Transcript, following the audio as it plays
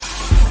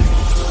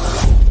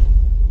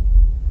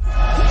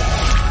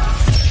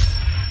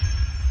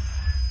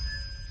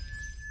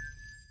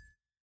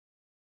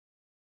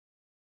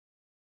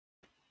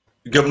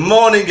Good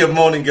morning, good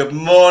morning, good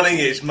morning.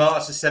 It's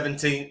March the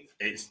 17th.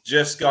 It's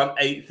just gone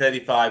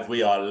 8:35.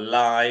 We are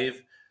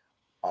live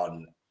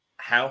on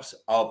House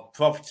of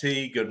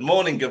Property. Good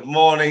morning, good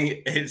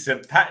morning. It's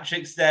St.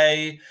 Patrick's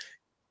Day.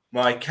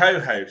 My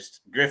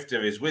co-host,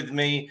 Grifter, is with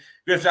me.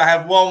 Grifter, I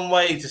have one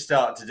way to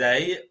start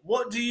today.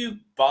 What do you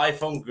buy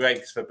from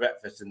Greggs for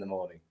breakfast in the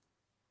morning?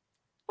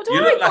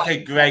 You look like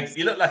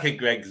a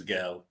Greggs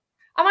girl.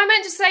 Am I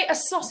meant to say a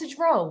sausage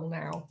roll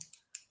now?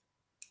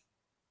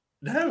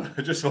 No,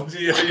 I just wanted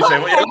you to say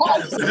what you. I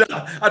just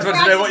want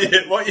to know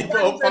what you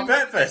bought for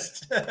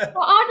breakfast. Well,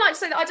 I'd like to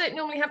say that I don't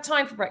normally have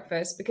time for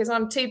breakfast because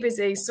I'm too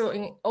busy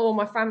sorting all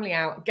my family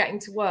out, getting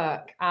to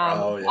work.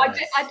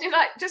 Yes. I did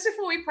like just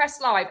before we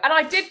press live, and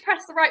I did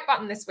press the right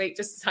button this week.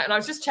 Just and I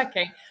was just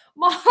checking.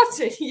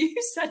 Martin, you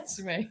said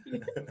to me,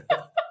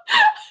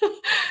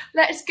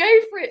 "Let's go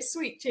for it,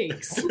 sweet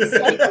cheeks." So,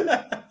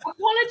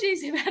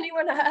 apologies if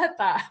anyone heard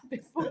that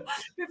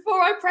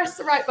before I pressed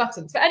the right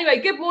buttons. But anyway,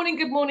 good morning.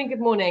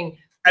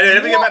 Anyway,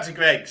 let me get back to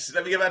Greggs.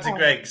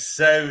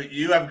 So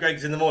you have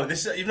Greggs in the morning.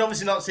 You've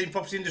obviously not seen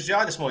Property Industry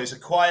Eye this morning. It's a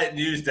quiet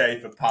news day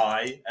for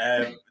Pi.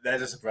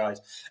 There's a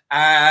surprise.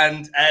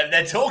 And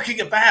they're talking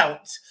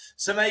about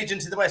some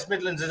agent in the West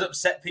Midlands has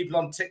upset people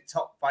on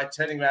TikTok by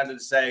turning around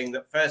and saying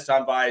that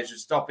first-time buyers should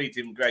stop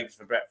eating Greggs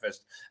for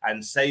breakfast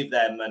and save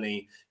their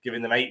money,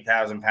 giving them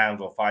 £8,000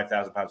 or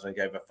 £5,000 when they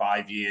go over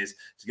 5 years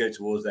to go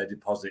towards their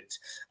deposit.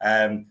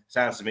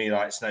 Sounds to me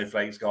like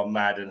Snowflake's gone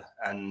mad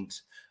and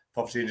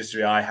Property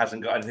Industry Eye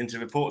hasn't got anything to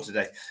report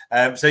today.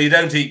 So you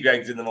don't eat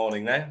Greggs in the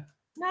morning, no?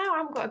 No, I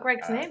haven't got a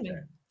Greggs near me.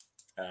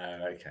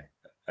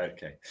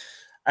 Okay.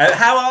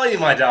 How are you,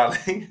 my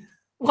darling?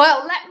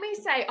 Well, let me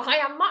say, I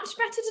am much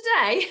better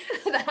today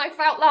than I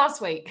felt last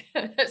week.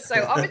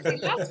 So obviously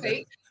last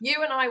week,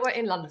 you and I were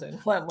in London,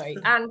 weren't we?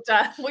 And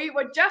we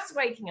were just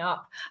waking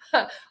up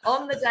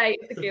on the day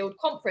of the Guild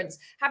conference,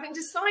 having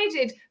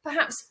decided,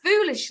 perhaps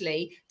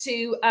foolishly,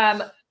 to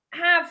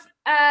have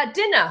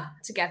dinner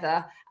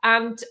together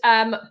and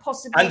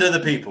possibly... And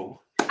other people.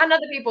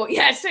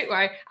 Yes, don't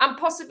worry. And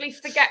possibly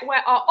forget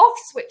where our off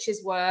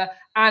switches were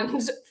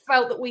and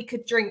felt that we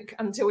could drink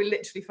until we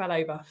literally fell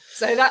over.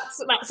 So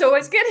that's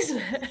always good, isn't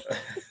it?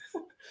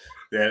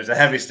 Yeah, it was a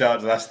heavy start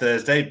to last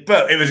Thursday,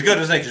 but it was good,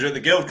 wasn't it? Because we're at the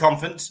Guild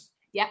conference.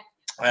 Yeah.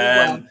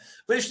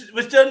 Which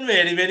was done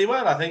really, really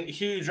well. I think a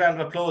huge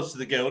round of applause to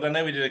the Guild. I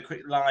know we did a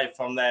quick live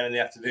from there in the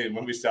afternoon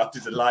when we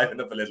started to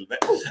liven up a little bit.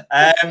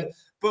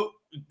 But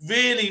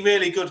really,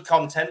 really good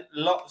content.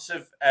 Lots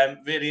of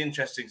really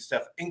interesting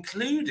stuff,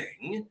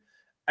 including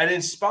an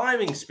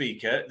inspiring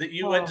speaker that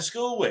you went to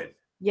school with.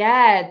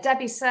 Yeah,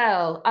 Debbie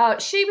Searle.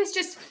 She was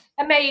just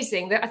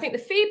amazing. I think the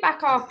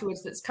feedback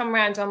afterwards that's come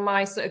around on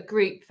my sort of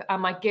group,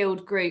 my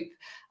Guild group,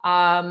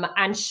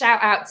 and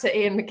shout out to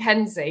Ian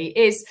McKenzie,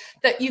 is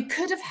that you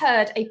could have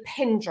heard a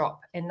pin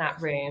drop in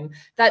that room.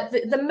 That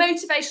the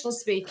motivational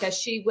speaker,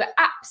 she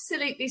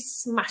absolutely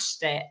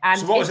smashed it. And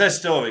so what was her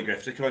story,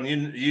 Grifter? Come on,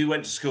 you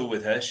went to school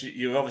with her.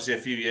 You were obviously a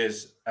few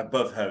years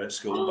above her at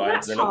school. Oh,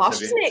 that's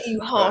harsh, isn't it,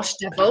 you harsh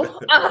devil?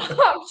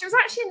 She was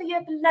actually in the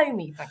year below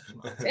me, thank you,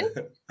 Martin.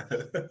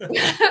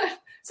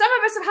 Some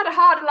of us have had a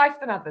harder life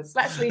than others.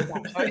 Let's leave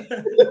that.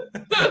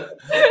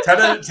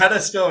 Tell her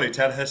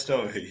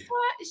story.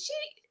 She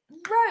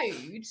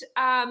rode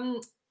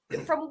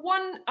from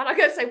one, and I'm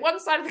going to say one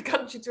side of the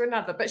country to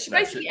another, but she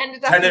basically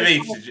ended up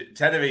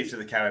Tenerife to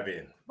the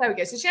Caribbean. There we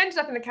go. So she ended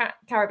up in the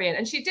Caribbean,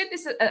 and she did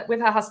this with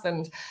her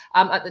husband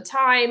at the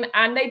time,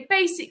 and they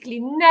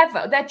basically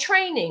their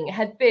training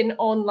had been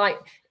on like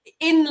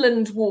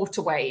inland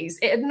waterways.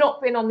 It had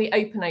not been on the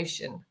open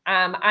ocean,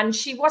 and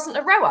she wasn't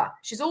a rower.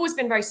 She's always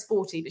been very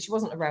sporty, but she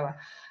wasn't a rower.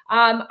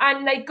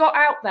 And they got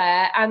out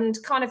there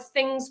and kind of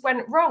things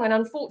went wrong. And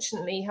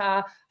unfortunately,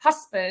 her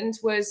husband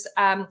was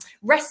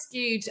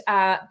rescued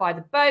by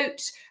the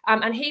boat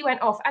and he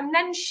went off. And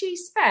then she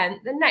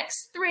spent the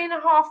next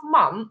 3.5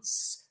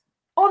 months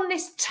on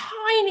this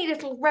tiny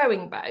little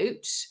rowing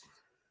boat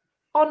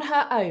on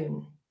her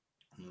own.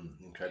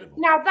 Incredible.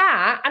 Now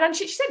that, and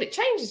she said it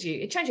changes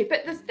you.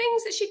 But the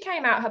things that she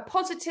came out, her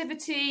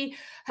positivity,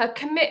 her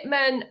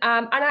commitment,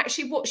 and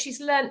actually what she's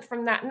learned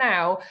from that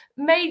now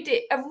made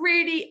it a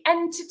really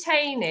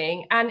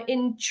entertaining and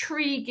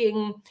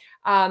intriguing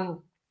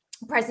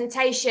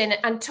presentation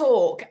and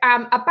talk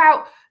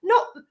about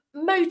not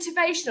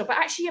motivational, but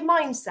actually your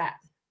mindset.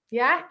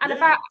 Yeah. And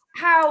about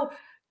how,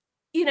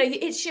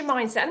 it's your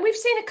mindset. And we've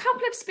seen a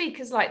couple of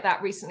speakers like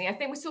that recently. I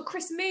think we saw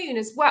Chris Moon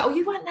as well. Oh,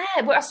 you weren't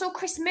there, but I saw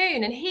Chris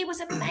Moon and he was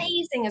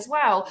amazing as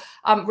well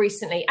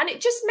recently. And it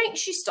just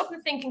makes you stop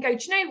and think and go,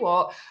 do you know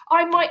what?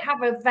 I might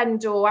have a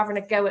vendor having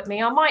a go at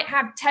me. I might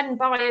have 10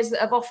 buyers that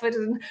have offered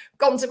and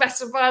gone to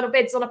best and final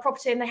bids on a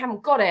property and they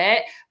haven't got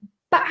it.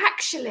 But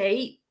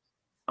actually,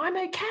 I'm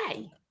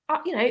okay.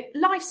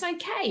 Life's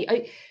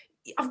okay.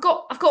 I've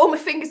got all my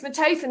fingers, my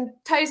toes,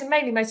 and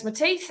mainly most of my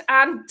teeth,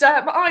 and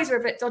my eyes are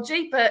a bit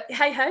dodgy, but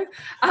hey ho.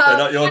 They're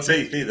not your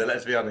teeth either,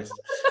 let's be honest.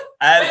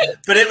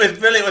 But it was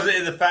brilliant, wasn't it,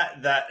 in the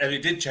fact that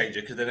it did change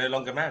her because they're no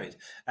longer married.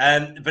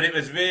 But it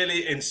was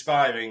really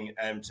inspiring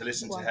to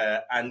listen to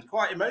her, and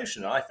quite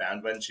emotional, I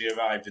found, when she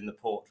arrived in the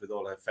port with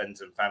all her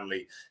friends and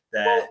family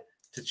there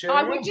to cheer her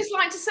I would on. just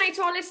like to say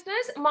to our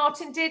listeners,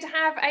 Martin did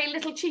have a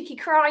little cheeky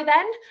cry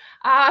then,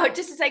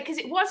 just to say, because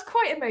it was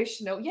quite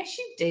emotional. Yes,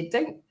 you did.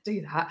 Don't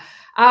do that.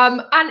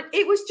 And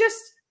it was just,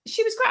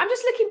 she was great. I'm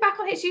just looking back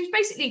on it. She was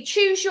basically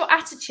choose your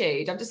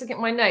attitude. I'm just looking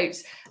at my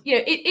notes. You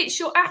know, it's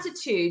your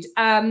attitude.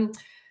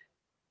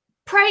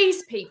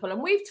 Praise people,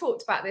 and we've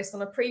talked about this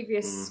on a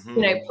previous,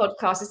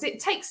 podcast. Is it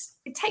takes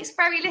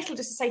very little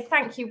just to say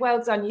thank you,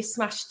 well done, you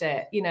smashed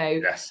it. You know,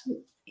 Yes.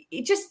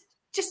 It just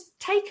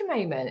take a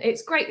moment.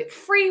 It's great.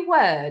 3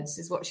 words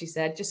is what she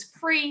said. Just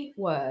 3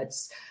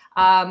 words.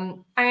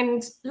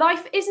 And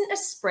life isn't a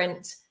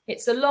sprint;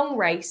 it's a long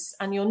race,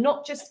 and you're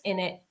not just in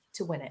it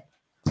to win it.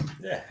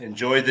 Yeah,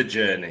 enjoy the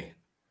journey.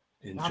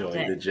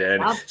 Enjoy the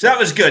journey. Loved So that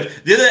was good.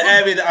 The other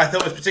area that I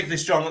thought was particularly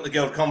strong at the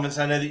Guild Conference,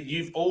 I know that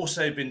you've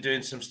also been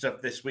doing some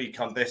stuff this week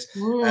on this,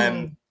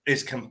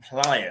 is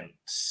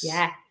compliance.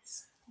 Yes.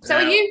 So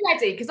are you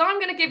ready? Because I'm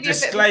going to give you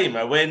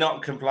disclaimer, we're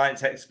not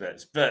compliance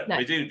experts, but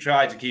we do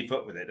try to keep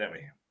up with it, don't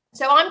we?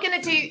 So I'm going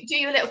to do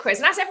you a little quiz.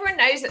 And as everyone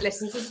knows that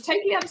listens, it's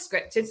totally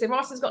unscripted. So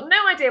Martin's got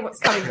no idea what's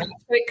coming next.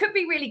 So it could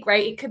be really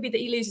great. It could be that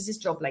he loses his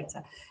job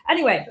later.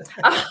 Anyway,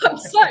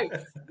 so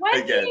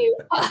when you...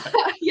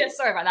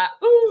 sorry about that.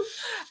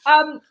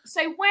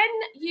 So when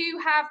you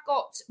have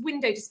got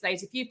window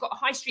displays, if you've got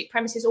high street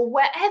premises or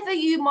wherever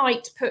you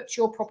might put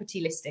your property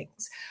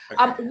listings,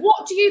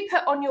 what do you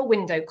put on your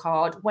window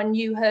card when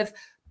you have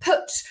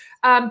put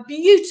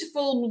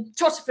beautiful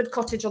Totterford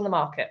Cottage on the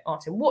market,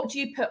 Martin? What do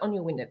you put on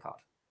your window card?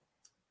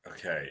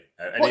 Okay.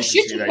 What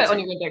should you put on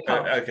your window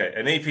card? Okay,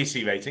 an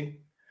EPC rating.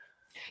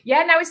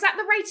 Yeah, now is that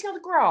the rating or the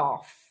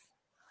graph?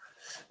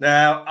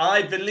 Now,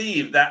 I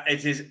believe that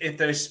it is, if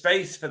there is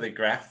space for the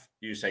graph,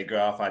 you say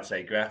graph, I'd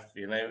say graph,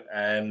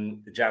 the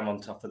jam on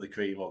top of the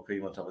cream or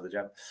cream on top of the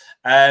jam.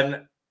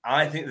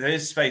 I think there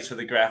is space for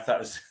the graph. That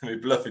was me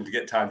bluffing to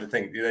get time to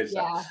think. If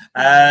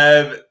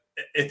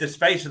there's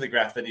space for the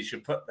graph, then you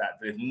should put that.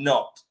 But if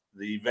not,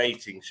 the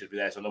rating should be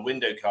there. So on a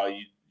window card,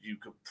 you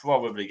could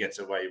probably get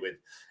away with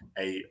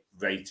a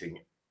rating,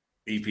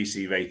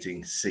 EPC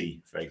rating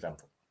C, for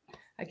example.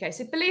 Okay,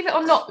 so believe it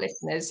or not,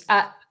 listeners,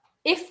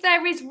 if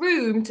there is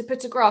room to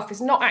put a graph,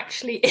 it's not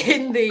actually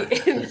in the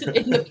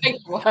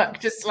paperwork,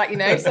 just to let you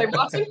know. So,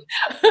 Martin,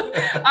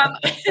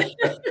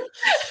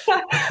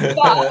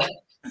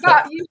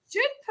 but you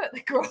should put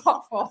the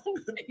graph on.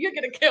 You're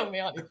going to kill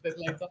me, aren't you, for this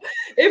later?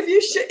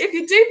 If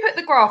you do put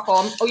the graph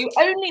on, or you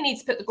only need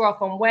to put the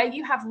graph on where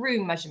you have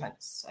room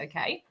measurements,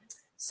 okay?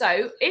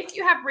 So if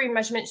you have room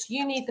measurements,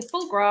 you need the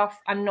full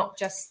graph and not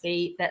just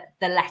the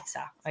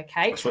letter,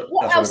 okay?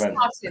 What else,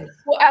 Martin?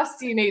 What else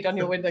do you need on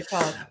your window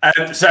card?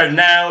 So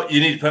now you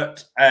need to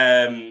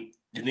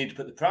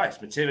put the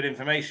price, material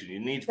information. You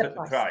need to put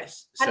the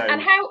price. So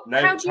and how do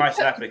you price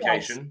put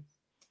application.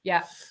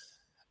 Yeah.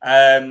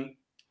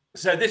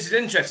 So this is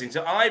interesting.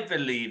 So I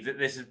believe that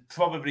this has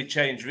probably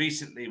changed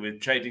recently with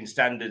trading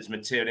standards,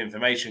 material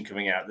information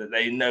coming out, that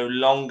they no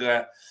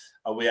longer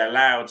are we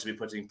allowed to be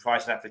putting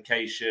price and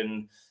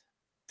application,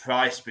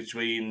 price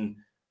between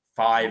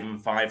 5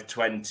 and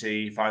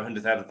 520,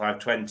 500,000,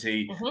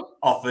 520,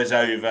 offers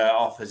over,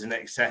 offers in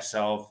excess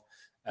of,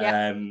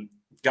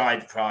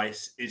 guide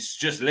price. It's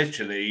just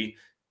literally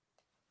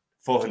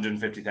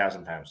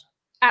 £450,000.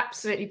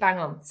 Absolutely bang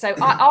on. So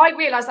I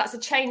realise that's a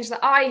change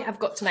that I have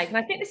got to make. And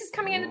I think this is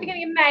coming in the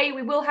beginning of May.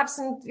 We will have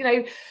some,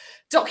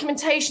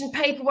 documentation,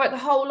 paperwork, the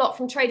whole lot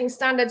from trading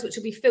standards, which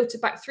will be filtered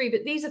back through.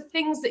 But these are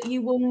things that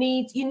you will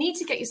need. You need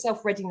to get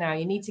yourself ready now.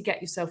 You need to get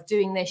yourself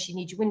doing this. You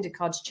need your window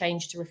cards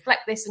changed to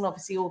reflect this. And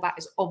obviously all that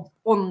is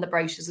on the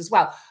brochures as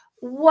well.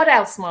 What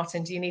else,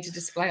 Martin, do you need to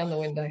display on the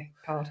window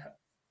card?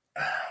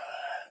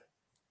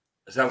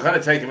 So I'm kind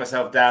of taking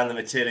myself down the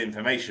material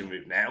information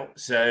route now.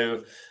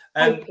 So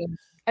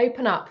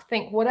Open up.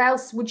 Think, what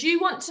else would you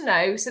want to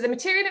know? So the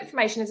material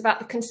information is about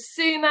the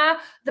consumer,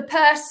 the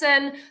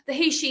person, the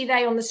he, she,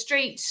 they on the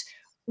street.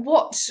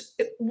 What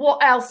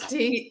else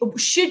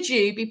should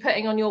you be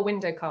putting on your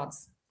window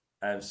cards?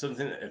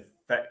 Something that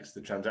affects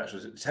the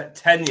transactions.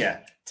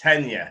 Tenure.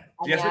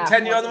 Do you have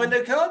tenure on the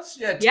window cards?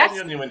 Yeah,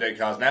 tenure on your window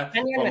cards now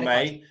from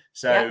May.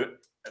 So,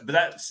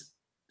 but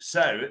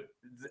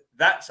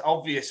that's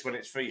obvious when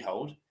it's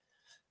freehold,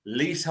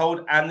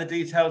 leasehold, and the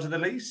details of the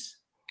lease.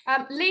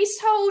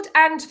 Leasehold,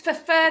 and for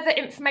further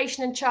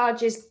information and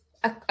charges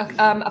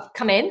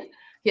come in.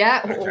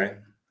 Yeah. Okay.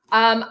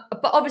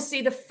 But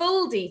obviously the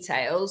full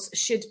details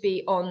should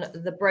be on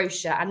the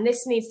brochure, and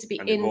this needs to be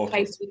in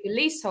place with the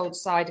leasehold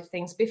side of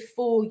things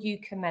before you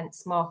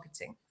commence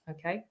marketing.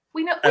 Okay.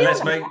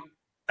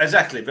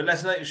 Exactly, but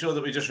let's make sure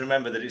that we just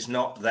remember that it's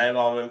not. There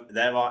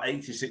are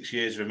 86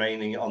 years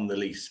remaining on the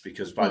lease,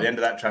 because by the end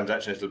of that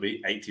transaction it'll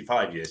be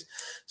 85 years.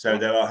 So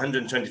there are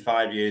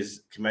 125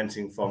 years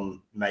commencing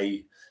from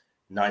May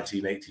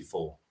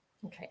 1984.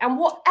 Okay, and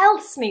what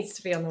else needs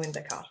to be on the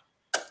window card?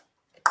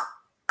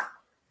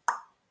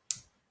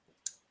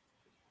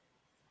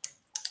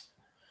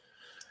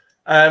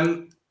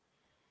 What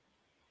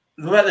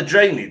about the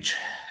drainage?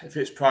 If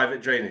it's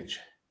private drainage,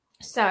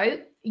 so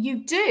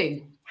you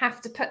do have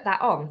to put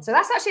that on. So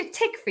that's actually a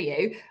tick for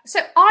you.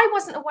 So I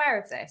wasn't aware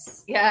of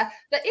this. Yeah,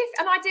 but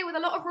and I deal with a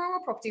lot of rural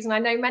properties, and I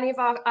know many of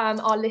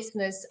our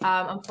listeners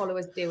and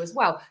followers do as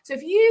well. So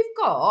if you've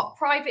got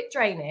private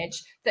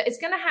drainage that is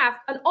going to have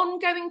an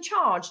ongoing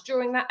charge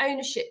during that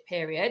ownership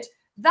period,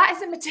 that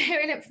is a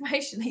material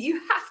information that you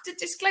have to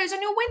disclose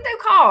on your window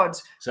card.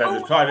 So if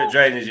it's private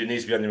drainage, it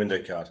needs to be on your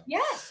window card.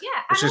 Yes, yeah.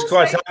 Which is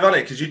quite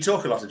ironic because you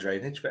talk a lot of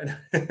drainage, but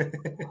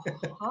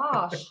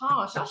harsh.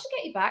 I should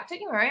get you back.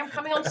 Don't you worry. I'm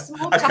coming on to some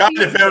more. I kind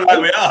of feel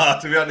like we are,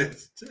 to be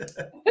honest. And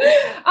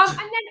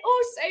then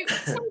also,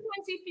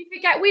 sometimes if you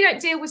forget, we don't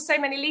deal with so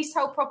many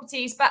leasehold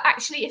properties, but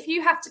actually, if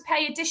you have to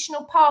pay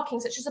additional parking,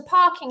 such as a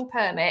parking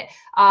permit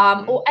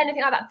or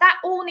anything like that, that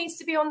all needs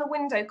to be on the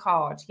window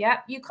card. Yeah,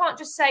 you can't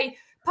just say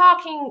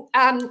parking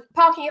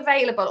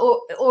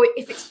available, or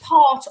if it's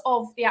part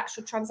of the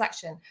actual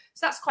transaction.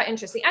 So that's quite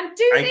interesting. And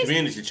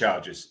community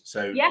charges.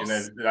 So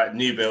yes. Like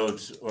new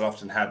builds will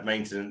often have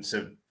maintenance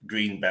of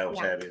green belt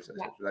areas.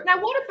 Yeah.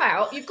 Now, what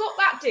about you've got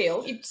that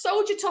deal? You've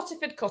sold your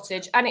Totterford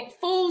cottage, and it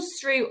falls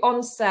through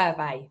on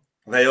survey.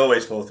 They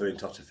always fall through in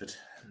Totterford.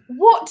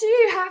 What do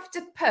you have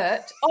to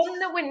put on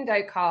the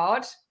window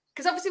card?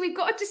 Because obviously we've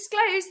got to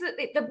disclose that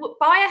the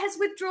buyer has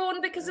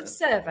withdrawn because of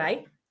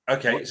survey.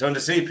 Okay, so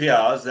under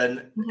CPRs,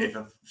 then if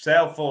a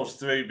sale falls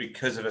through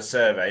because of a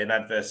survey, an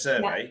adverse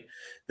survey,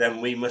 then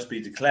we must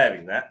be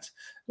declaring that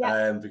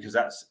because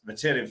that's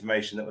material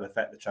information that will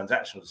affect the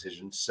transactional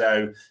decision.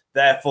 So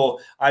therefore,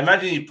 I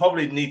imagine you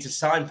probably need to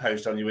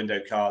signpost on your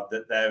window card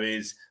that there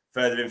is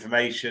further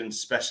information,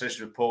 specialist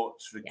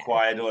reports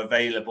required or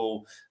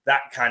available,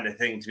 that kind of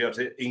thing, to be able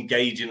to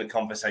engage in a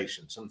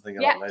conversation, something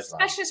along those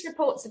lines. Specialist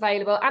reports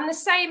available. And the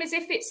same as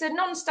if it's a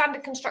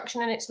non-standard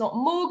construction and it's not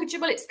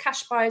mortgageable, it's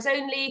cash buyers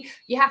only,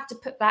 you have to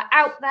put that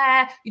out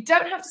there. You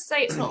don't have to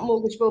say it's not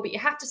mortgageable, but you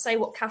have to say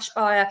what cash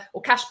buyer.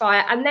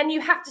 And then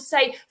you have to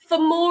say, for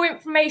more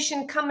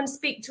information, come and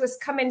speak to us,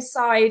 come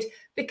inside,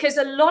 because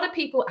a lot of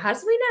people,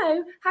 as we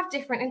know, have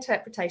different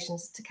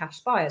interpretations to cash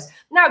buyers.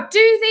 Now,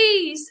 do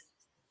these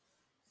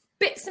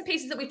bits and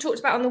pieces that we talked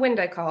about on the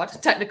window card,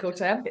 technical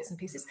term, bits and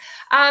pieces,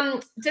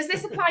 does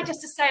this apply just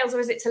to sales,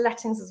 or is it to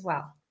lettings as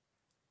well?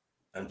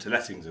 And to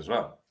lettings as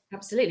well.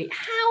 Absolutely.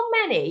 How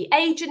many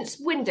agents'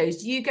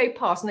 windows do you go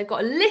past and they've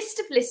got a list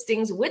of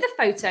listings with a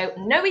photo,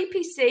 no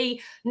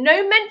EPC,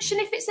 no mention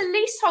if it's a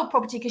leasehold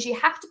property, because you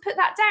have to put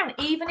that down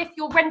even if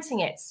you're renting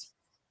it?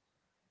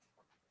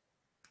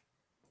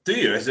 Do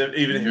you?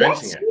 Even if you're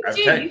renting it?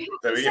 Okay. You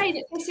have to say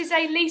that this is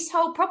a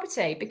leasehold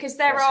property, because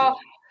there are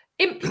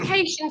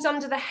implications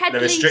under the head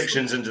lease. The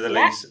restrictions under the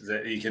lease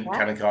that you can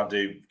and can't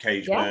do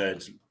cage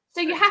birds.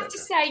 So you have to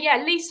say,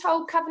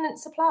 leasehold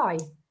covenants apply.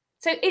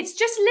 So it's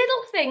just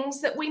little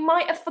things that we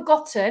might have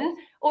forgotten,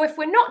 or if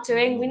we're not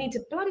doing, we need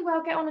to bloody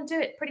well get on and do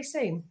it pretty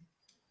soon.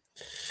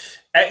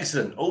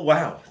 Excellent. Oh,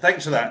 wow.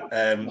 Thanks for that.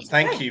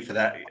 Thank you for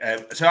that.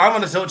 So I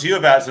want to talk to you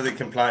about something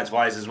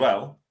compliance-wise as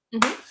well.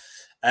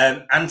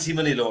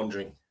 Anti-money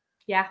laundering.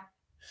 Yeah.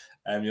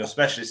 Your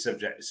specialist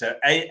subject. So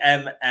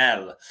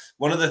AML.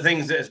 One of the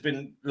things that has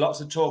been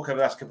lots of talk over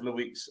the last couple of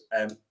weeks,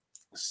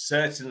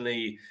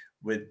 certainly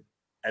with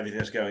everything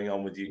that's going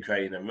on with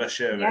Ukraine and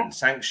Russia and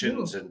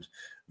sanctions and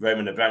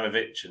Roman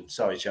Abramovich and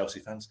sorry, Chelsea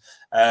fans,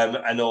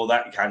 and all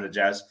that kind of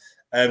jazz,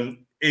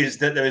 is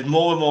that there is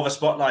more and more of a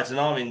spotlight in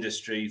our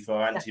industry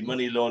for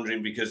anti-money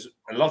laundering, because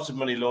a lot of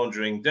money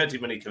laundering, dirty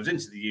money, comes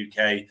into the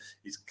UK,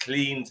 is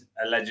cleaned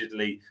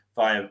allegedly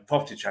via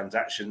property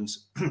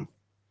transactions,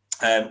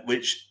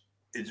 which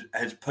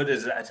has put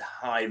us at a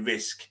high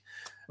risk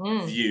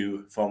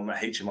view from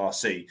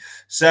HMRC.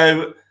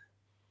 So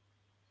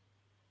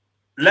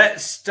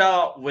let's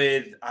start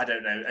with, I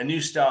don't know, a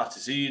new starter.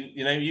 So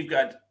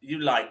you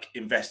like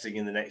investing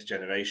in the next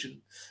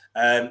generation.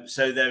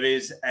 So there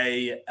is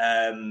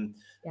an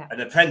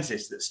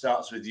apprentice that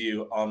starts with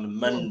you on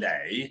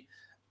Monday.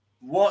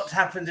 What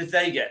happens if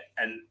they get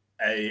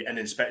an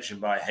inspection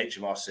by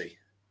HMRC?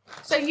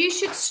 So you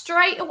should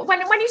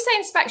when you say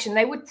inspection,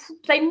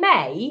 they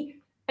may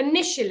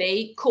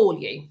initially call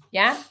you.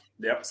 Yeah.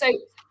 So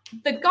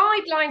the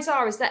guidelines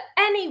is that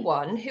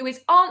anyone who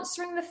is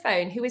answering the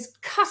phone, who is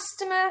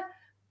customer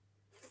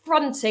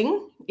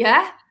fronting,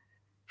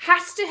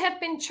 has to have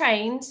been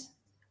trained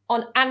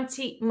on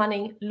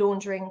anti-money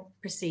laundering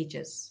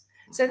procedures.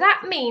 So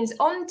that means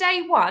on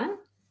day one,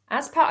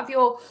 as part of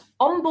your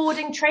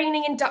onboarding,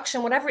 training,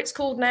 induction, whatever it's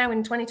called now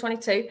in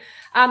 2022,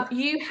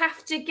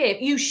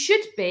 you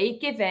should be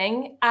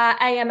giving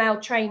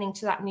AML training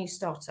to that new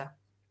starter.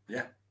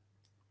 Yeah.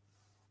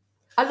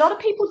 A lot of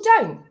people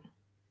don't.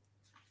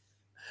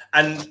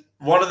 And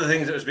one of the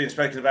things that was being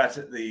spoken about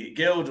at the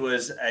Guild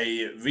was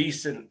a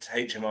recent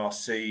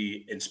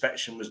HMRC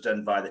inspection was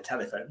done by the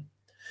telephone.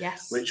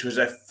 Yes. Which was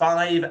a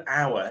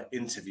 5-hour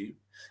interview,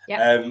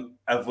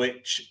 of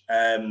which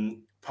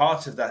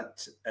part of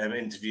that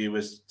interview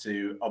was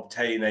to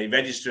obtain a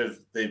register of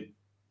the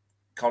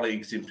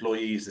colleagues,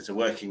 employees that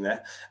are working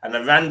there, and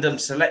a random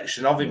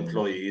selection of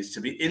employees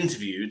to be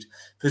interviewed,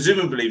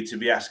 presumably to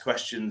be asked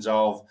questions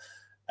of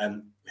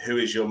who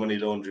is your money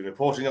laundering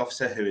reporting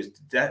officer, who is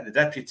the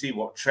deputy,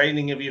 what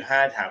training have you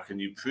had, how can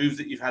you prove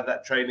that you've had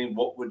that training,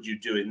 what would you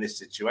do in this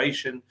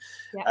situation,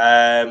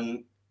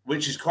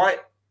 which is quite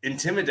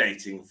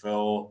intimidating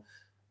for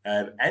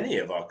any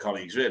of our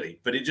colleagues, really.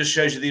 But it just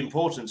shows you the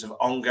importance of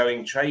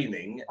ongoing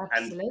training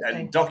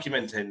and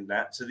documenting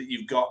that so that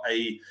you've got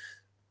a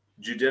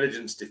due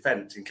diligence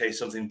defense in case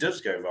something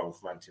does go wrong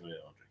from anti-money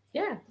laundering.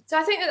 Yeah. So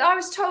I think that I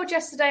was told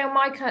yesterday on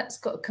my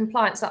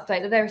compliance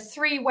update that there are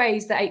 3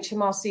 ways that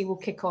HMRC will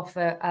kick off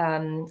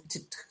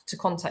to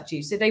contact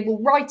you. So they will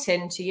write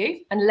in to you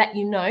and let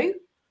you know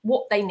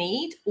what they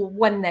need or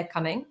when they're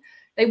coming.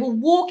 They will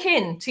walk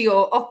into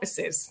your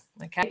offices,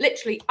 okay,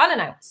 literally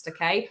unannounced,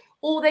 okay,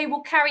 or they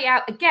will carry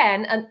out,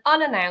 again, an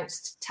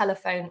unannounced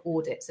telephone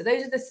audit. So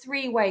those are the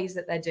 3 ways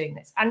that they're doing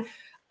this. And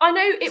I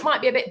know it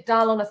might be a bit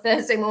dull on a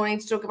Thursday morning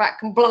to talk about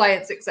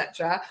compliance,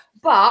 etc.,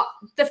 but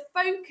the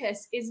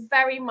focus is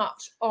very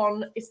much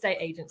on estate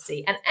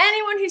agency. And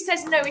anyone who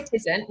says no, it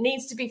isn't,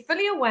 needs to be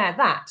fully aware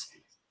that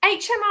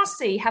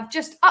HMRC have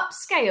just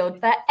upscaled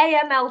their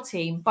AML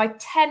team by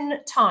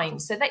 10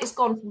 times. So that has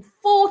gone from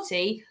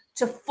 40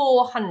 to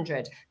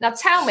 400. Now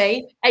tell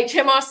me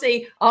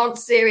HMRC aren't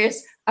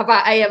serious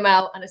about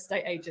AML and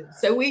estate agents.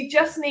 So we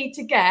just need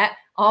to get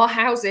our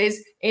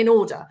houses in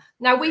order.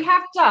 Now we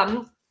have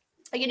done,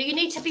 you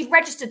need to be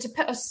registered to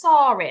put a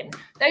SAR in.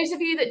 Those of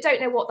you that don't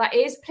know what that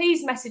is,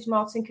 please message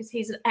Martin because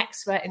he's an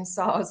expert in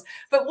SARs.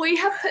 But we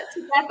have put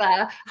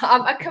together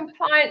a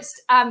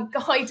compliance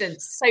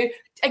guidance. So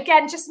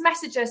again, just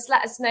message us,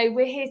 let us know.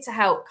 We're here to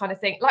help, kind of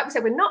thing. Like we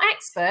said, we're not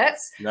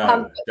experts.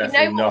 No,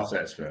 definitely not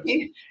experts.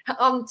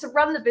 To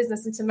run the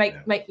business and to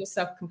make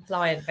yourself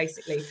compliant,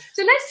 basically.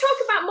 So let's talk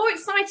about more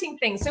exciting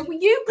things. So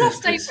you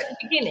glossed over at the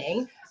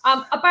beginning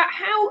about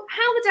how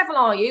the devil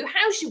are you,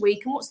 how's your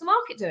week, and what's the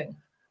market doing?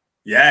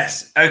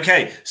 Yes.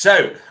 Okay.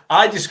 So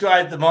I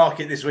described the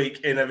market this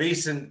week in a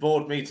recent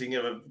board meeting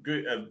of a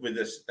group with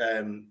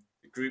a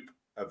group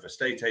of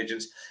estate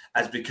agents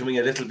as becoming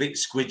a little bit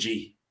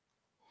squidgy.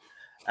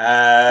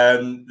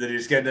 That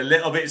is getting a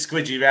little bit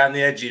squidgy around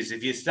the edges.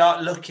 If you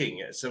start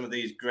looking at some of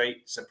these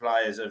great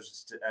suppliers of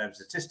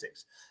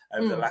statistics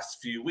over the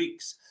last few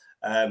weeks,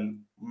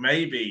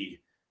 maybe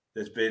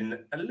there's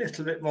been a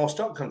little bit more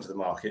stock come to the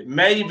market.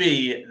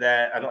 Maybe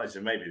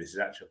maybe this is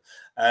actual.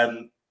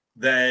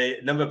 The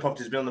number of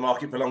properties been on the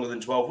market for longer than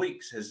 12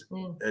 weeks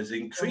has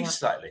increased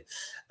slightly.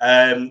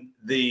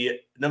 The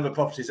number of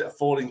properties that are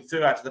falling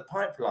through out of the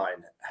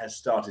pipeline has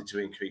started to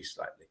increase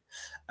slightly.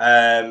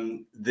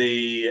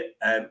 The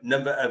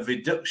number of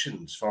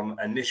reductions from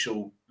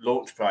initial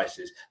launch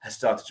prices has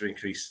started to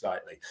increase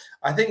slightly.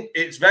 I think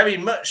it's very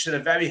much in a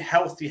very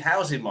healthy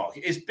housing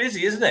market. It's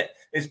busy, isn't it?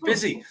 It's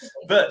busy,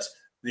 but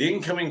the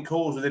incoming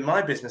calls within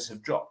my business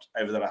have dropped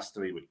over the last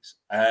 3 weeks.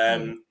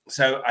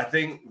 So I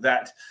think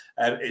that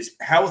it's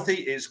healthy,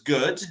 it's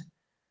good,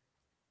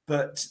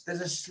 but there's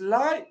a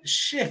slight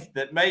shift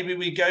that maybe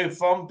we go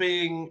from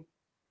being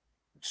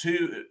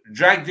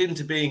dragged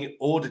into being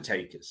order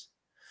takers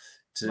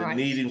to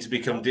needing to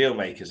become deal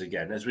makers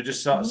again, as we just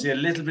start to see a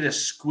little bit of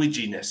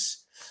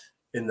squidginess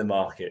in the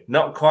market.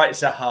 Not quite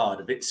so hard,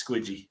 a bit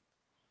squidgy.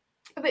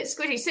 A bit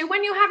squidgy. So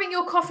when you're having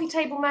your coffee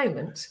table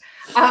moment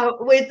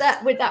with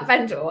that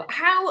vendor,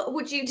 how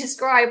would you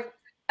describe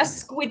a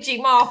squidgy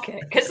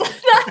market? Because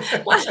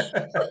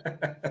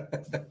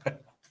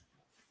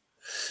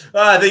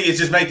I think it's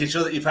just making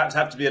sure that you perhaps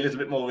have to be a little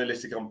bit more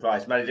realistic on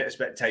price, manage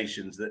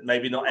expectations, that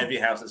maybe not every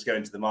house that's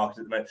going to the market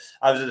at the moment.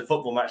 I was at a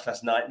football match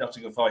last night.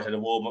 Nottingham Forest had a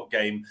warm-up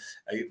game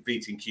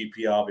beating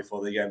QPR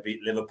before they go and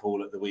beat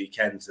Liverpool at the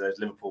weekend. So those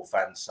Liverpool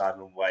fans,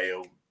 Simon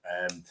Whale,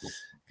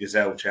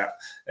 Gazelle chap,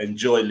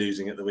 enjoy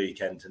losing at the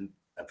weekend, and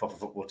a proper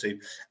football team.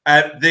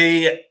 And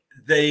he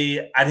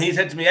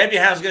said to me, every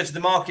house goes to the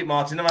market,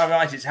 Martin, am I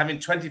right? It's having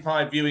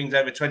 25 viewings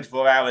over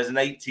 24 hours and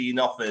 18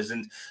 offers,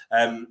 and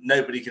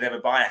nobody can ever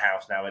buy a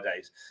house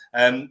nowadays.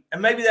 And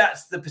maybe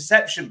that's the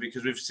perception,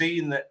 because we've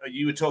seen that.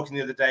 You were talking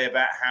the other day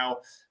about how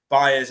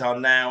buyers are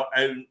now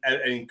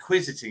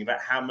inquisiting about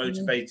how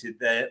motivated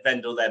their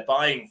vendor they're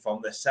buying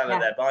from, the seller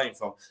they're buying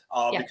from,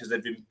 are because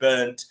they've been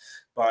burnt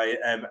by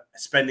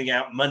spending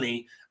out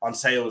money on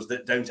sales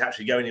that don't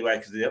actually go anywhere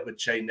because the upward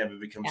chain never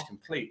becomes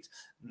complete.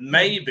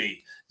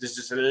 Maybe there's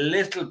just a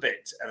little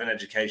bit of an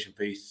education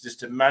piece just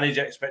to manage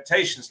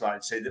expectations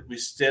slightly, so that we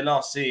still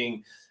are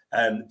seeing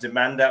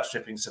demand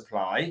outstripping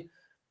supply,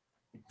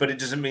 but it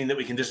doesn't mean that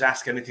we can just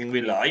ask anything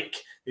we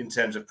like in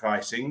terms of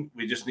pricing.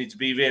 We just need to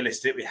be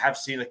realistic. We have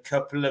seen a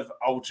couple of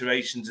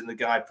alterations in the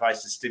guide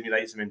price to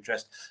stimulate some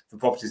interest for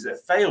properties that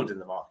have failed in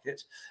the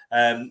market.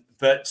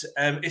 But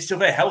it's still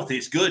very healthy.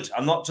 It's good.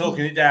 I'm not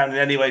talking it down in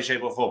any way,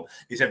 shape or form.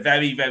 It's a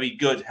very, very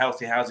good,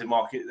 healthy housing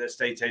market that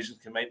estate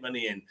agents can make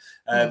money in.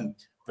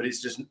 But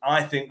it's just,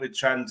 I think we're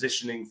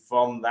transitioning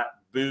from that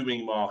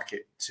booming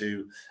market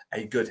to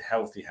a good,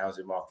 healthy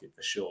housing market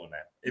for sure now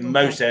in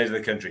most areas of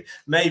the country.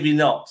 Maybe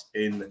not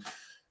in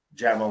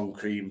jam on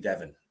cream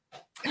Devon.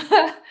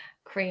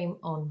 cream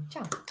on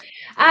jam.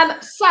 How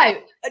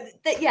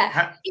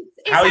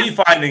are you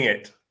finding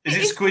it? Is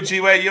it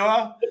squidgy where you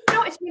are?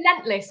 It's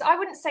relentless. I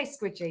wouldn't say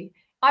squidgy.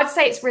 I'd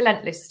say it's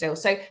relentless still.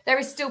 So there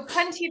is still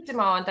plenty of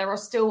demand. There are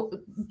still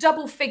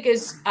double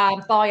figures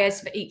buyers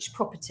for each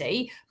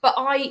property. But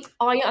I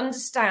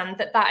understand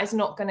that is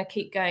not going to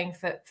keep going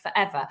for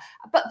forever.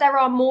 But there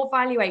are more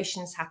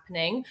valuations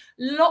happening.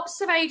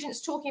 Lots of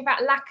agents talking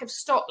about lack of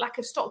stock.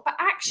 But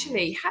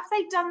actually, have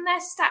they done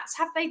their stats?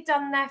 Have they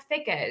done their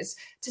figures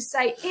to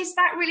say, is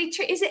that really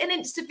true? Is it an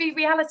Insta-V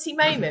reality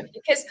moment?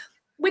 Because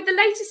with the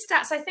latest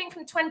stats, I think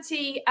from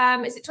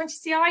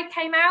 20CI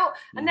came out,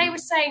 and they were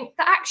saying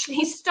that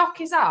actually stock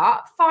is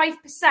up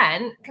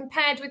 5%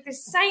 compared with the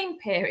same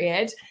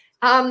period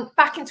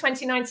back in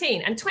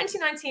 2019. And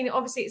 2019,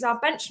 obviously, is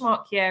our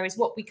benchmark year, is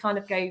what we kind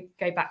of go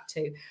back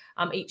to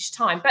each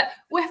time. But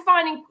we're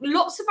finding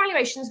lots of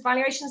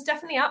valuations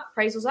definitely up,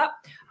 appraisals up,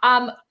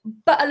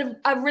 but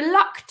a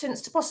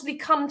reluctance to possibly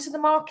come to the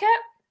market.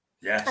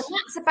 Yes. And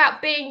that's about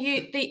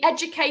being the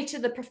educator,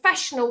 the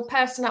professional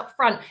person up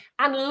front,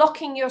 and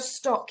locking your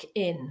stock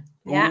in.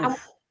 Yeah. And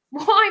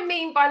what I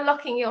mean by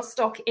locking your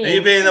stock in. Are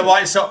you being the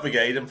White Sock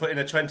Brigade and putting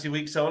a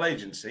 20-week sole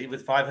agency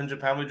with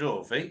 £500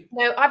 withdrawal fee?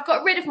 No, I've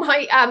got rid of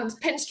my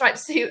pinstripe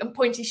suit and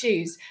pointy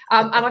shoes,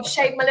 and I've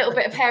shaved my little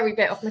bit of hairy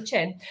bit off my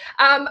chin.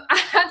 I'd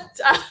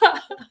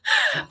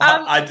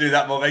do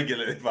that more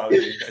regularly if I were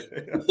you.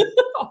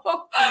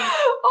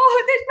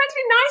 They're meant to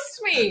be nice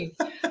to me.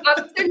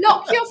 So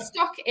lock your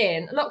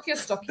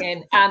stock in.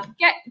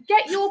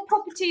 Get your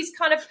properties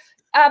kind of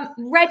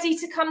ready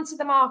to come to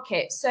the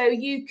market, so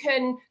you've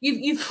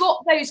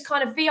got those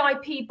kind of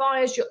VIP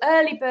buyers, your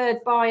early bird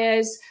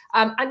buyers,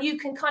 and you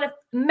can kind of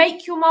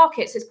make your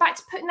market. So it's back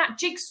to putting that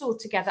jigsaw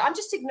together. I'm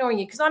just ignoring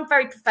you because I'm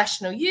very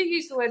professional. You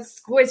use the word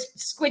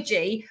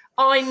squidgy.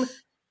 I'm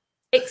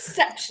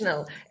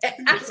exceptional.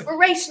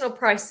 Aspirational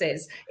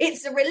prices.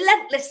 It's a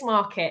relentless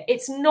market.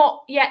 It's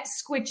not yet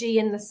squidgy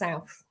in the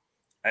south.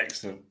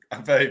 Excellent.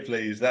 I'm very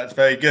pleased. That's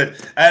very good.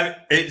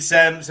 It's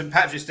St.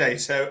 Patrick's Day,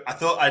 so I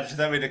thought I'd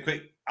throw in a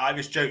quick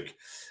Irish joke.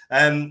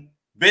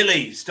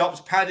 Billy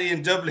stops Paddy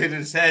in Dublin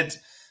and said,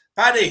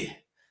 "Paddy,"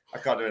 I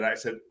can't do an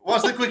accent,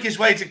 "what's the quickest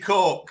way to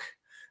Cork?"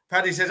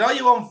 Paddy says, "Are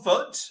you on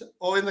foot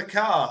or in the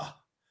car?"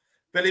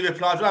 Billy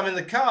replies, "Well, I'm in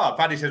the car."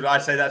 Paddy says, "Well,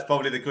 I'd say that's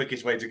probably the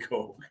quickest way to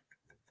Cork."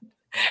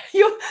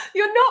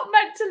 You're not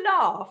meant to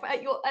laugh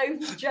at your own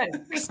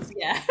jokes,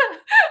 yeah.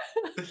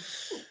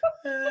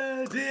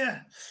 Oh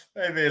dear,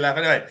 maybe laugh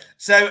anyway.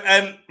 So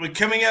we're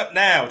coming up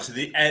now to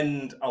the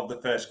end of the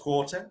first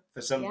quarter.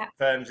 For some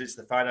firms, it's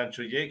the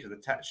financial year because the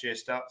tax year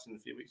starts in a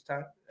few weeks'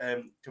 time,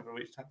 couple of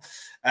weeks'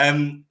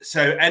 time.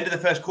 So end of the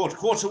first quarter,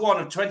 quarter one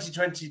of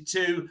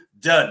 2022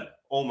 done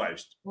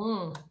almost.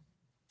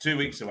 2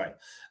 weeks away.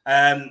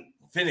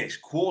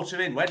 Finished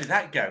quarter in. Where did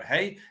that go?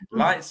 Hey,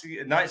 nights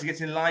are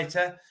getting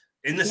lighter.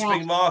 In the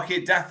spring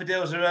market,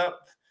 daffodils are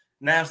up.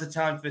 Now's the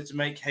time for it to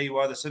make hay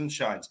while the sun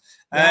shines.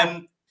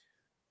 I'm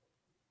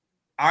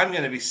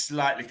going to be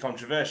slightly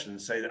controversial and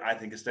say that I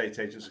think estate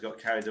agents have got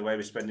carried away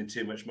with spending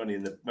too much money,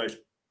 and the most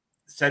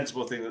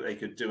sensible thing that they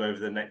could do over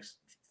the next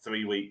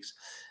 3 weeks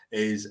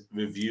is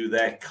review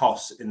their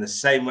costs in the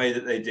same way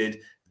that they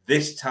did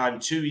this time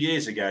 2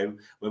 years ago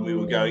when we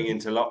were going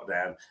into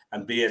lockdown,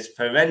 and be as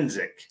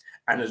forensic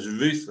and as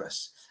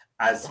ruthless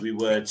as we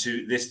were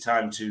to this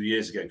time 2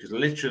 years ago, because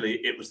literally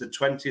it was the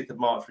 20th of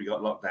March we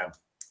got locked down.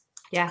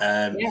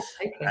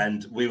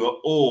 And we were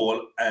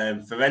all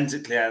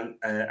forensically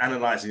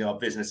analysing our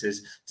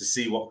businesses to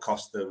see what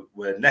costs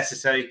were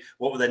necessary,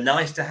 what were the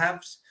nice to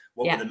haves,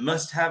 what were the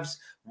must haves,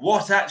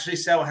 what actually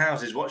sell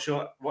houses. What's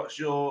your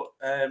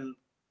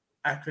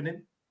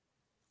acronym?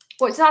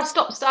 What's our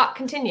stop, start,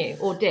 continue,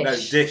 or DISH? No,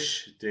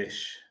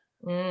 DISH.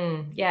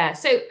 Yeah.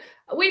 So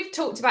we've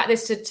talked about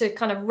this to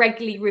kind of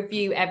regularly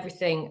review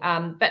everything.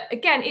 But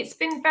again, it's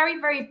been very,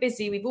 very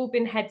busy. We've all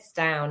been heads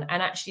down.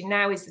 And actually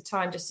now is the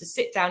time just to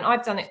sit down.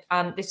 I've done it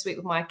this week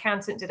with my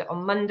accountant, did it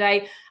on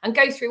Monday, and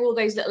go through all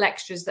those little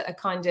extras that are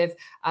kind of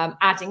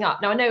adding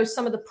up. Now, I know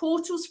some of the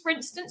portals, for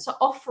instance, are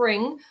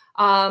offering,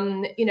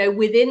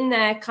 within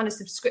their kind of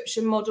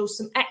subscription model,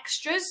 some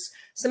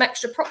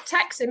extra prop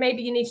tech. So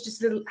maybe you need to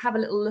just have a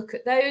little look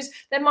at those.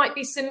 There might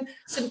be some.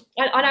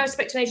 I know I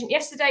spoke to an agent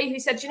yesterday who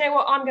said, "You know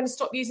what? I'm going to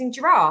stop using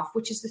Giraffe,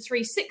 which is the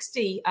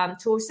 360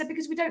 tool." He said,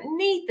 because we don't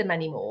need them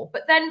anymore.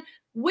 But then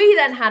we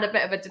had a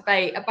bit of a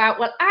debate about,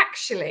 well,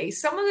 actually,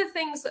 some of the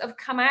things that have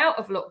come out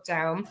of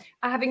lockdown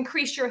have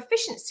increased your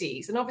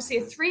efficiencies. And obviously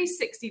a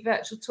 360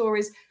 virtual tour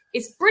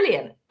is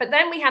brilliant. But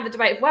then we had the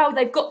debate of, well,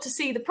 they've got to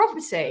see the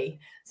property.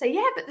 So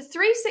yeah, but the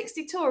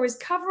 360 tour is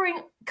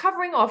covering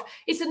off.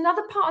 It's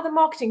another part of the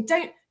marketing.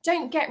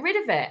 Don't get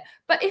rid of it.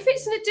 But if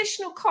it's an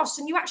additional cost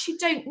and you actually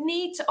don't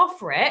need to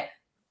offer it,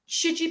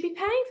 should you be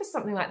paying for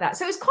something like that?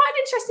 So it's quite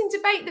an interesting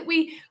debate that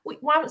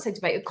I won't say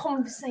debate, a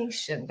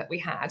conversation that we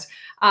had.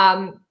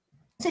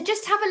 So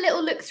just have a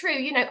little look through,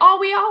 are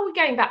we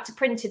going back to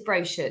printed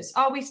brochures?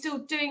 Are we still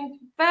doing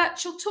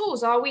virtual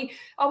tours? Are we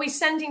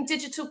sending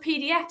digital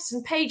PDFs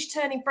and page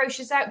turning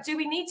brochures out? Do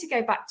we need to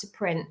go back to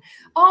print?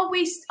 Are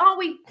we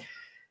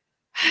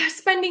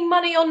spending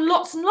money on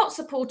lots and lots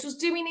of portals,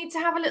 do we need to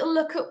have a little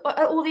look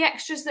at all the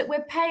extras that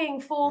we're paying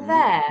for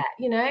there?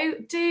 You know,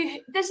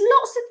 there's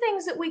lots of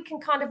things that we can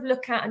kind of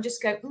look at and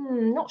just go,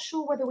 not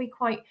sure whether we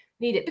quite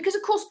need it, because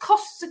of course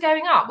costs are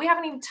going up. We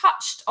haven't even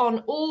touched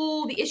on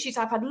all the issues.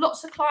 I've had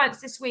lots of clients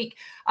this week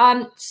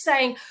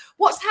saying,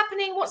 what's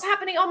happening?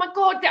 Oh my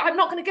God, I'm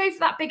not going to go for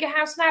that bigger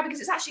house now because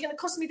it's actually going to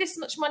cost me this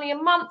much money a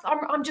month.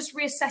 I'm just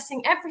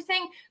reassessing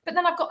everything. But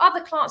then I've got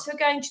other clients who are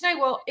going, do you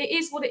know what? It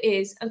is what it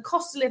is, and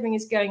cost of living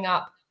is going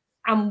up,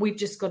 and we've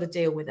just got to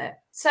deal with it.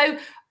 So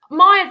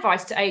my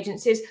advice to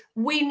agents is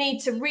we need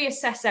to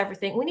reassess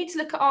everything. We need to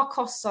look at our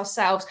costs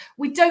ourselves.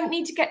 We don't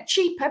need to get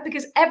cheaper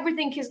because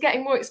everything is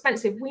getting more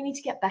expensive. We need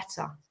to get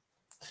better.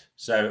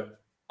 So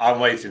I'm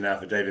waiting now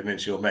for David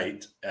Minch, your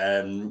mate,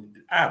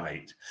 our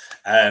mate,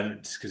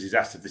 because he's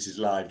asked if this is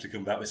live to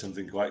come back with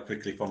something quite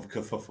quickly from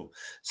Kerfuffle.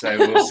 So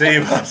we'll see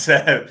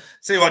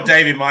what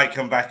David might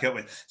come back up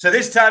with. So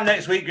this time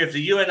next week,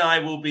 Grifter, you and I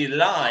will be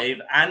live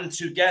and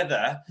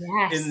together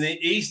in the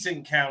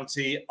eastern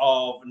county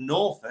of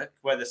Norfolk,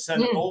 where the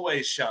sun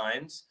always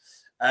shines.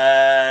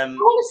 I want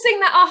to sing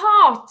that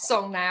Aha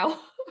song now,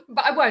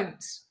 but I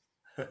won't.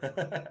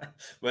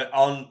 We're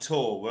on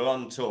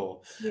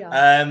tour.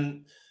 Yeah.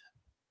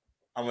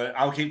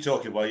 I'll keep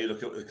talking while you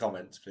look at the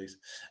comments, please.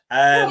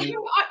 I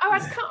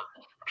was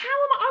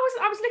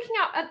looking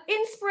up an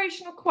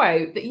inspirational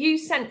quote that you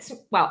sent.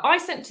 I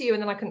sent to you,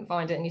 and then I couldn't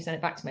find it, and you sent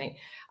it back to me.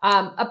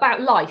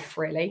 About life,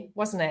 really,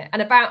 wasn't it?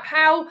 And about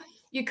how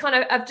you kind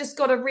of have just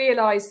got to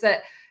realise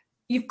that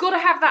you've got to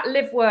have that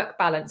live-work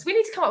balance. We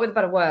need to come up with a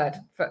better word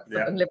for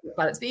live-work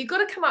balance, but you've got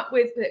to come up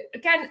with,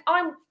 again,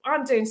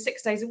 I'm doing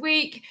 6 days a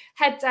week,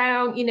 head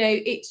down, you know,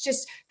 it's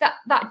just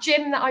that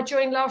gym that I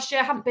joined last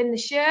year, I haven't been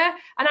this year.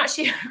 And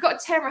actually I've got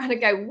to turn around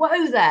and go,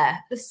 whoa there,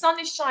 the sun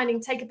is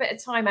shining, take a bit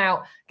of time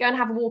out, go and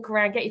have a walk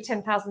around, get your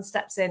 10,000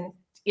 steps in,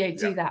 you know,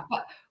 do that.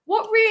 But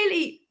what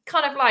really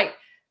kind of like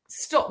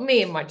stopped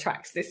me in my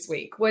tracks this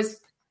week was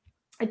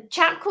a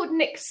chap called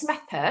Nick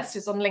Smethurst,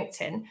 who's on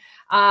LinkedIn,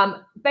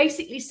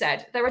 basically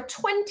said there are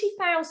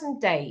 20,000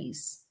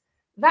 days.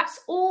 That's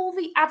all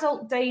the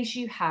adult days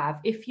you have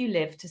if you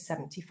live to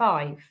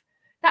 75.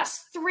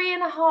 That's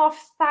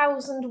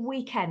 3,500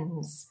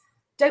 weekends.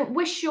 Don't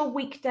wish your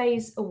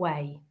weekdays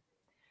away.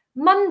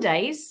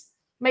 Mondays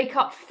make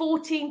up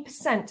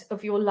 14%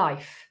 of your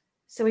life,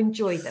 so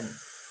enjoy them.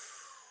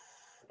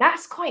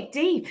 That's quite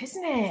deep,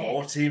 isn't it?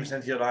 14%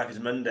 of your life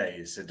is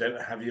Mondays, so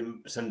don't have your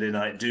Sunday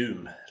night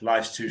doom.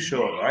 Life's too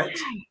short, right?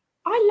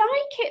 I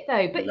like it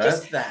though, but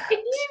if you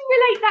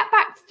relate that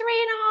back,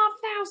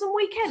 3,500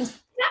 weekends,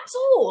 that's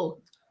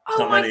all. It's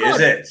not many, is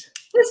it?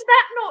 Does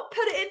that not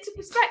put it into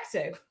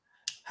perspective?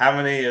 How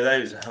many of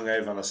those are hung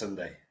over on a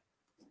Sunday?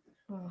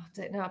 Oh, I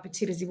don't know. I'd be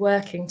too busy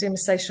working, doing my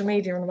social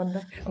media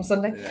on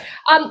Sunday. Yeah.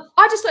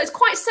 I just thought it's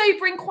quite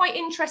sobering, quite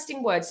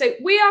interesting word. So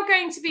we are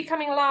going to be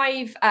coming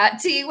live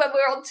to you when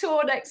we're on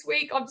tour next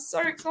week. I'm so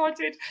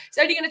excited. It's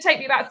only going to take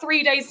me about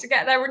 3 days to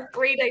get there and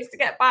 3 days to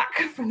get back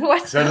from the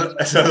west.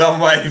 It's a long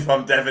way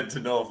from Devon to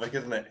Norfolk,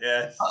 isn't it?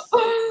 Yes.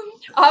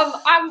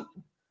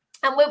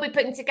 And we'll be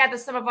putting together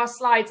some of our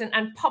slides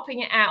and popping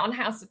it out on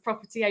House of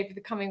Property over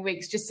the coming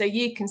weeks, just so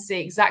you can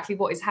see exactly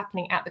what is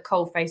happening at the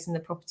coalface in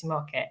the property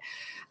market.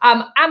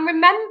 And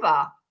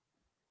remember,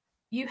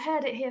 you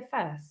heard it here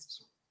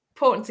first.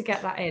 Important to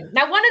get that in.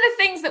 Now, one of the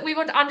things that we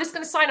want, I'm just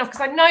going to sign off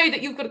because I know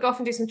that you've got to go off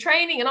and do some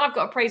training, and I've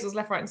got appraisals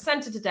left, right, and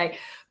centre today.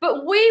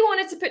 But we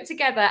wanted to put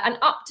together an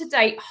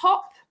up-to-date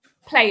HOP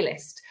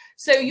playlist.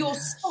 So your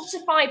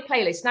Spotify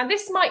playlist. Now,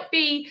 this might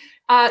be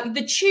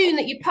the tune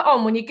that you put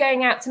on when you're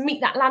going out to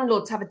meet that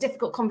landlord to have a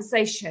difficult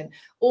conversation,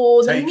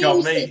 or the music.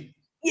 On me.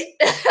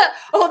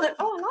 Or I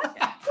like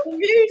it. The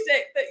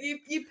music that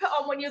you put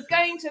on when you're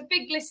going to a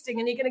big listing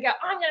and you're going to go,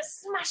 I'm going to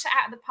smash it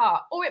out of the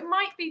park. Or it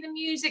might be the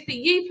music that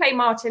you play,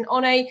 Martin,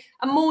 on a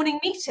morning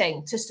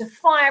meeting just to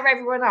fire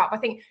everyone up. I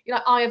think you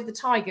like Eye of the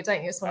Tiger,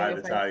 don't you? It's one of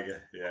your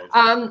Tiger, yeah.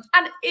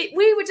 And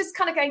we were just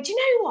kind of going, do you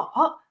know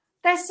what?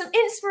 There's some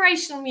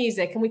inspirational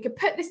music and we could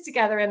put this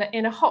together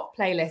in a hot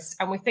playlist,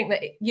 and we think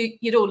that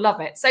you'd all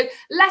love it. So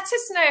let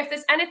us know if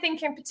there's anything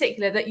in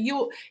particular that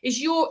is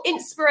your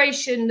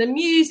inspiration, the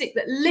music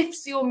that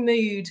lifts your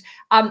mood.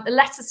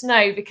 Let us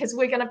know, because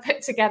we're going to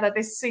put together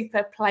this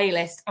super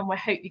playlist and we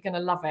hope you're going to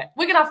love it.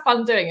 We're going to have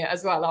fun doing it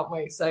as well, aren't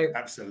we? So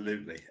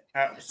Absolutely.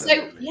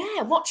 So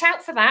yeah, watch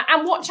out for that,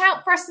 and watch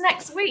out for us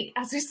next week,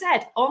 as we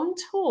said, on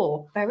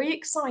tour. Very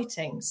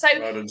exciting. So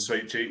well done,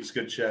 Sweet Cheeks.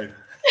 Good show.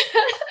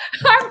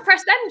 I haven't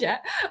pressed end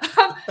yet.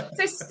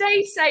 So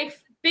stay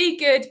safe, be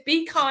good,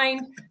 be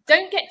kind,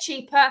 don't get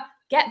cheaper,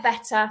 get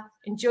better,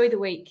 enjoy the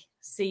week.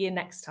 See you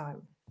next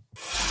time.